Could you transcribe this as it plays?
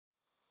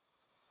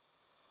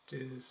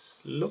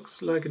This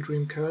looks like a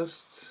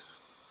Dreamcast,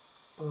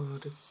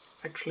 but it's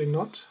actually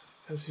not,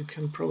 as you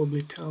can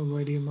probably tell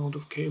by the amount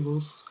of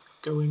cables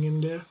going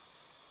in there.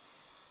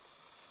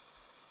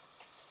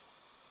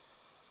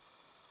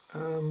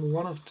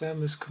 One of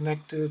them is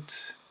connected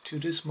to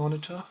this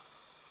monitor,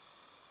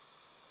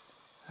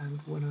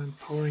 and when I'm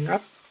powering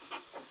up,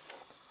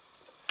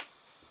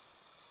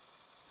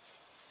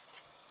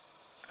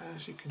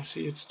 as you can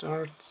see, it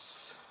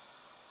starts,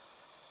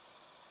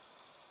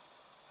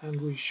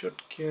 and we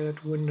should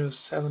get Windows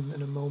 7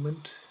 in a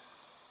moment.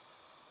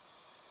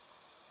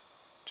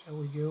 There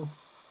we go.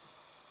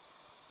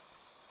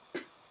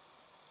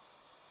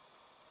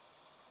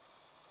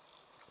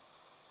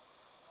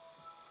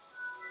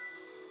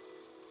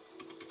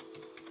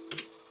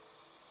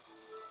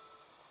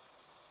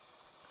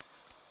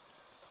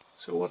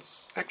 So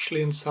what's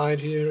actually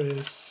inside here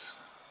is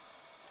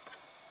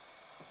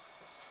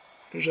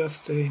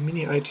just a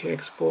mini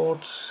ITX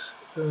board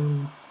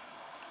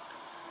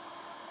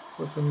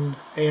with an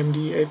AMD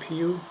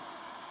APU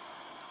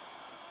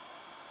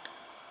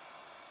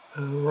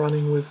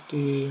running with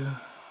the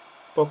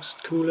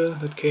boxed cooler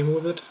that came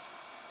with it.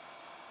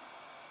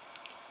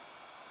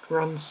 It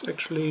runs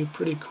actually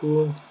pretty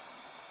cool.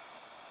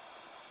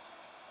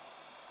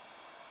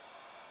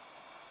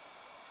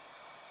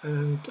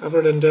 And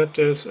other than that,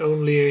 there's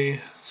only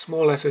a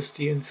small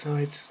SSD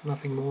inside,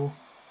 nothing more,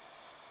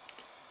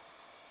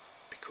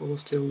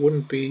 because there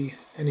wouldn't be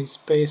any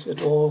space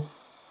at all.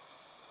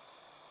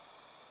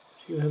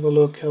 If you have a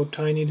look how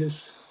tiny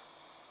this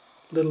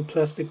little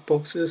plastic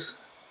box is.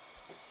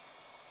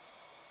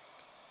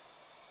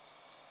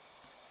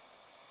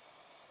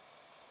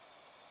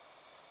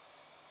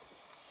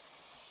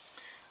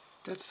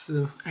 That's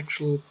the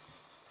actual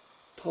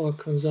power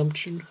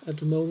consumption at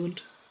the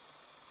moment.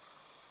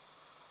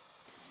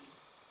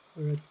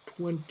 We're at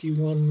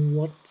 21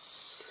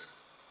 watts.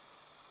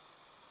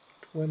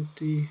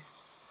 20.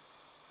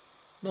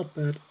 Not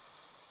bad.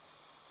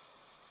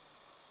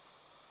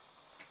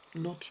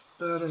 Not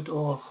bad at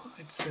all,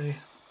 I'd say.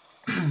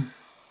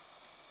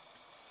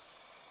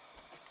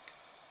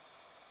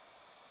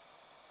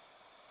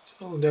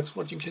 So that's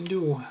what you can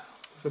do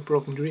with a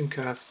broken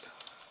Dreamcast.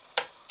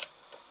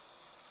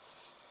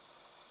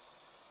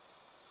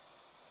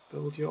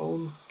 Build your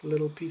own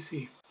little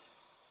PC.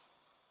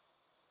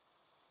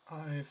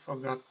 I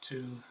forgot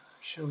to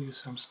show you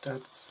some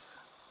stats.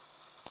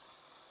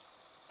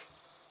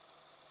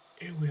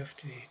 Here we have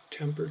the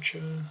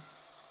temperature.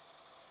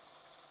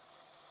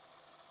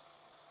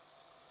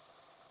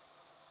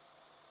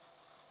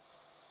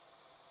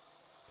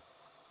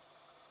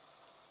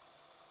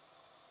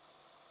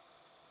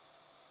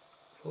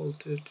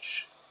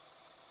 Voltage.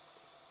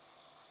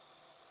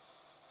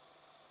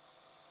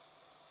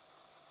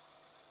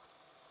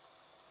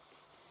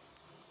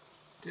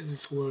 This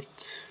is what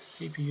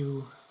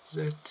CPU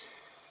Z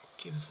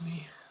gives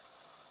me.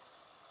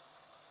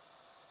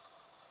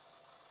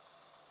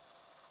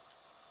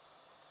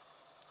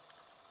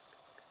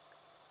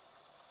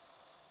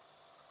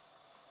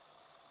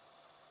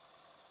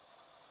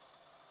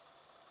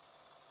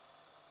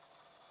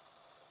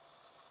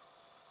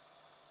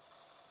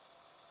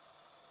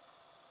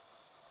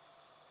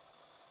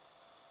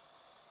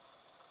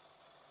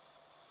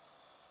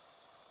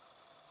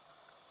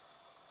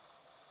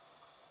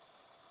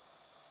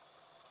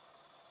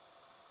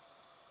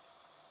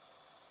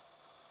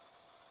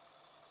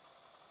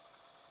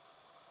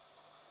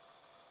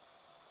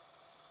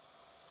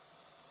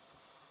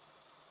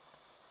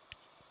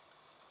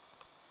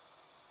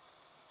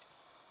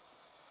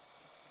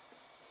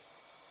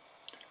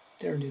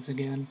 There it is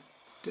again.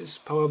 This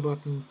power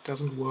button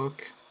doesn't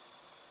work.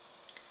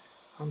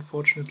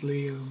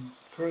 Unfortunately,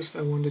 first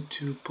I wanted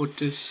to put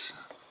this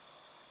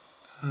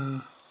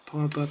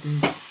power button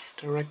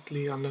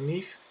directly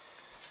underneath,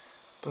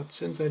 but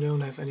since I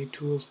don't have any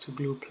tools to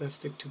glue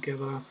plastic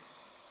together,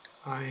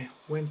 I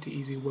went the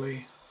easy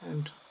way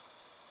and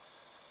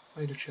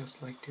made it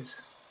just like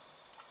this.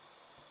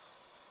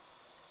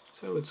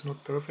 So it's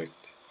not perfect,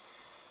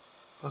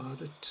 but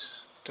it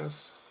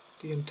does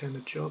the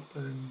intended job,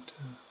 and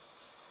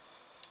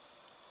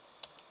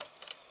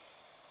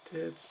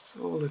that's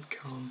all that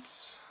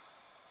counts.